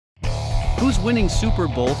Who's winning Super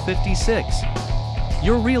Bowl 56?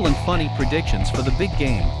 Your real and funny predictions for the big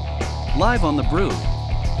game. Live on the Brew.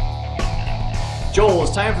 Joel,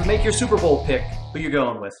 it's time to make your Super Bowl pick. Who you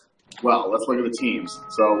going with? Well, let's look at the teams.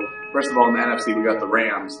 So, first of all, in the NFC, we got the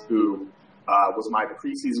Rams, who was my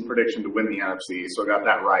preseason prediction to win the NFC, so I got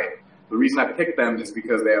that right. The reason I picked them is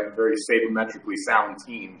because they have a very sabermetrically sound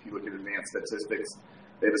team. If you look at advanced statistics,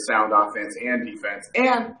 they have a sound offense and defense.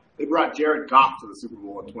 And they brought Jared Goff to the Super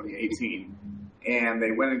Bowl in 2018. And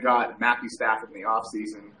they went and got Matthew Stafford in the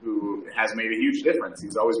offseason, who has made a huge difference.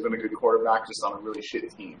 He's always been a good quarterback, just on a really shit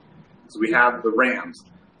team. So we have the Rams.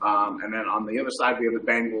 And then on the other side, we have the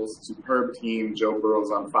Bengals, superb team. Joe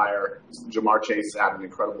Burrow's on fire. Jamar Chase has had an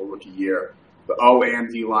incredible rookie year. The O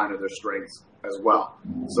and D line are their strengths as well.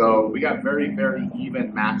 So we got very, very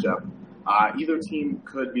even matchup. Either team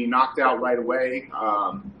could be knocked out right away.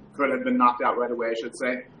 Could have been knocked out right away, I should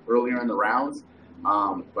say, earlier in the rounds.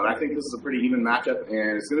 But I think this is a pretty even matchup,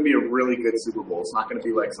 and it's going to be a really good Super Bowl. It's not going to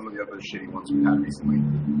be like some of the other shitty ones we've had recently.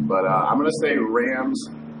 But I'm going to say Rams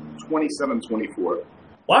 27-24.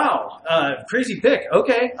 Wow, crazy pick.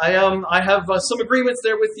 Okay, I have some agreements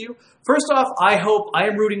there with you. First off, I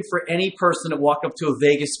am rooting for any person that walked up to a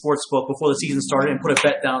Vegas sports book before the season started and put a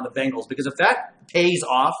bet down on the Bengals, because if that pays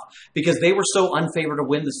off, because they were so unfavored to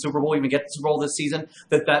win the Super Bowl, even get the Super Bowl this season,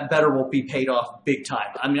 that better will be paid off big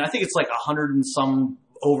time. I mean, I think it's like 100 and some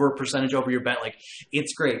percentage over your bet. Like,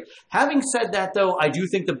 it's great. Having said that, though, I do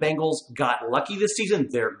think the Bengals got lucky this season.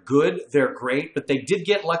 They're good. They're great. But they did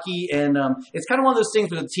get lucky. And it's kind of one of those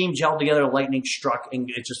things where the team gelled together, lightning struck, and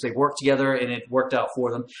they worked together, and it worked out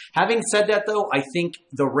for them. Having said that, though, I think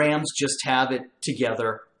the Rams just have it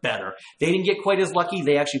together better. They didn't get quite as lucky.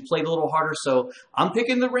 They actually played a little harder. So I'm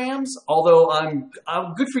picking the Rams, although I'm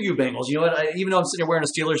good for you, Bengals. You know what? Even though I'm sitting here wearing a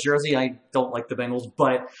Steelers jersey, I don't like the Bengals,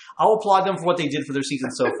 but I'll applaud them for what they did for their season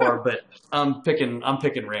so far. But I'm picking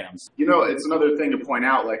Rams. You know, it's another thing to point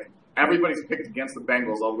out, like, everybody's picked against the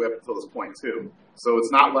Bengals all the way up until this point, too. So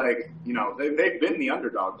it's not like, you know, they've been the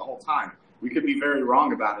underdog the whole time. We could be very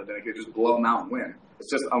wrong about it, and it could just blow them out and win. It's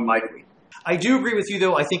just unlikely. I do agree with you,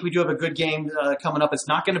 though. I think we do have a good game coming up. It's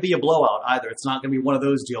not going to be a blowout either. It's not going to be one of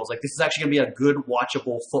those deals. Like, this is actually going to be a good,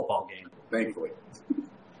 watchable football game. Thankfully.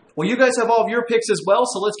 Well, you guys have all of your picks as well,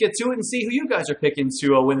 so let's get to it and see who you guys are picking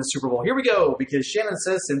to win the Super Bowl. Here we go, because Shannon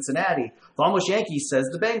says Cincinnati. Thomas Yankee says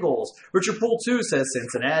the Bengals. Richard Poole 2 says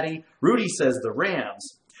Cincinnati. Rudy says the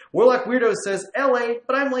Rams. Warlock Weirdo says L.A.,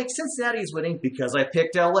 but I'm like, Cincinnati's winning because I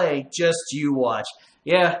picked L.A. Just you watch.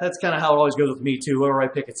 Yeah, that's kind of how it always goes with me, too. Whoever I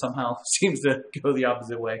pick, it somehow seems to go the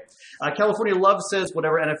opposite way. California Love says,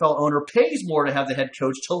 whatever NFL owner pays more to have the head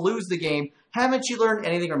coach to lose the game. Haven't you learned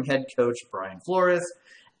anything from head coach Brian Flores?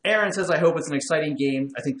 Aaron says, I hope it's an exciting game.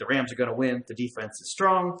 I think the Rams are going to win. The defense is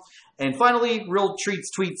strong. And finally, Real Treats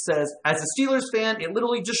Tweet says, as a Steelers fan, it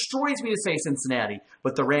literally destroys me to say Cincinnati,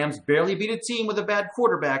 but the Rams barely beat a team with a bad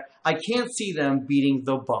quarterback. I can't see them beating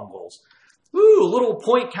the Bengals. Ooh, a little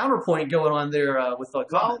counterpoint going on there with the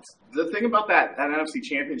comments. The thing about that NFC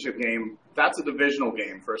Championship game, that's a divisional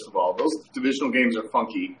game, first of all. Those divisional games are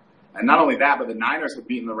funky. And not only that, but the Niners have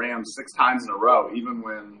beaten the Rams 6 times in a row, even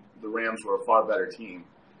when the Rams were a far better team.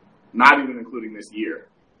 Not even including this year.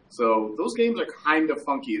 So those games are kind of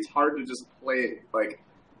funky. It's hard to just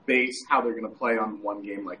base how they're going to play on one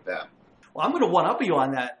game like that. Well, I'm going to one-up you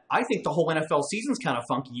on that. I think the whole NFL season's kind of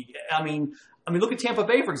funky. I mean, look at Tampa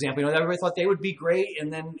Bay, for example. You know, everybody thought they would be great,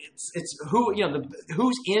 and then it's who, you know,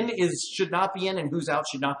 who's in should not be in, and who's out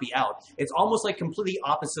should not be out. It's almost like completely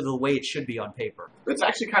opposite of the way it should be on paper. It's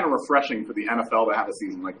actually kind of refreshing for the NFL to have a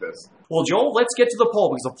season like this. Well, Joel, let's get to the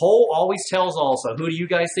poll, because the poll always tells also. Who do you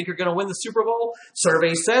guys think are going to win the Super Bowl?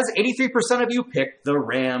 Survey says 83% of you picked the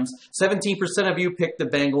Rams, 17% of you picked the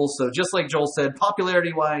Bengals. So just like Joel said,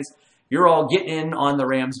 popularity-wise, you're all getting in on the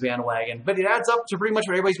Rams bandwagon. But it adds up to pretty much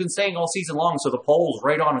what everybody's been saying all season long, so the poll's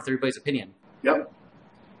right on with everybody's opinion. Yep.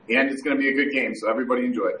 And it's going to be a good game, so everybody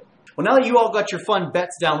enjoy it. Well, now that you all got your fun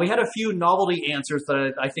bets down, we had a few novelty answers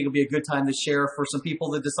that I think would be a good time to share for some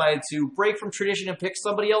people that decided to break from tradition and pick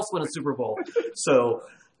somebody else win a Super Bowl. So,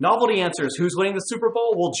 novelty answers. Who's winning the Super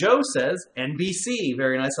Bowl? Well, Joe says NBC.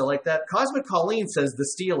 Very nice. I like that. Cosmic Colleen says the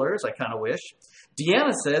Steelers. I kind of wish.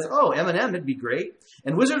 Deanna says, oh, Eminem, it'd be great.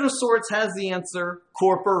 And Wizard of Swords has the answer,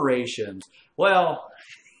 corporations. Well,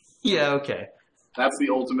 yeah, okay. That's the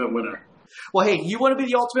ultimate winner. Well, hey, you want to be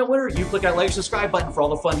the ultimate winner? You click that like, subscribe button for all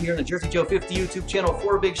the fun here on the Jersey Joe 50 YouTube channel.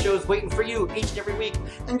 4 big shows waiting for you each and every week.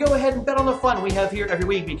 And go ahead and bet on the fun we have here every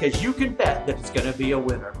week, because you can bet that it's going to be a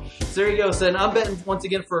winner. So there you go. So I'm betting once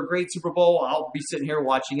again for a great Super Bowl. I'll be sitting here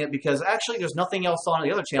watching it because actually there's nothing else on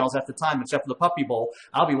the other channels at the time except for the Puppy Bowl.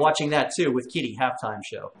 I'll be watching that too with Kitty halftime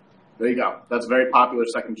show. There you go. That's a very popular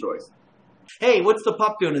second choice. Hey, what's the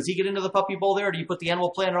pup doing? Does he get into the puppy bowl there, or do you put the Animal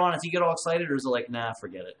Planet on? Does he get all excited, or is it like, nah,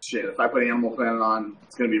 forget it? Shit, if I put Animal Planet on,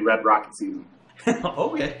 it's going to be Red Rocket season.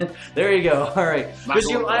 Okay, there you go. All right. Chris,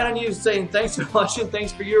 you eye on you saying thanks for watching.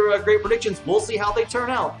 Thanks for your great predictions. We'll see how they turn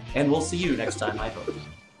out, and we'll see you next time, I hope.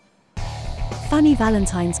 Funny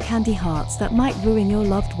Valentine's candy hearts that might ruin your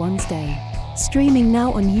loved one's day. Streaming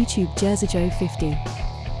now on YouTube, Jersey Joe 50.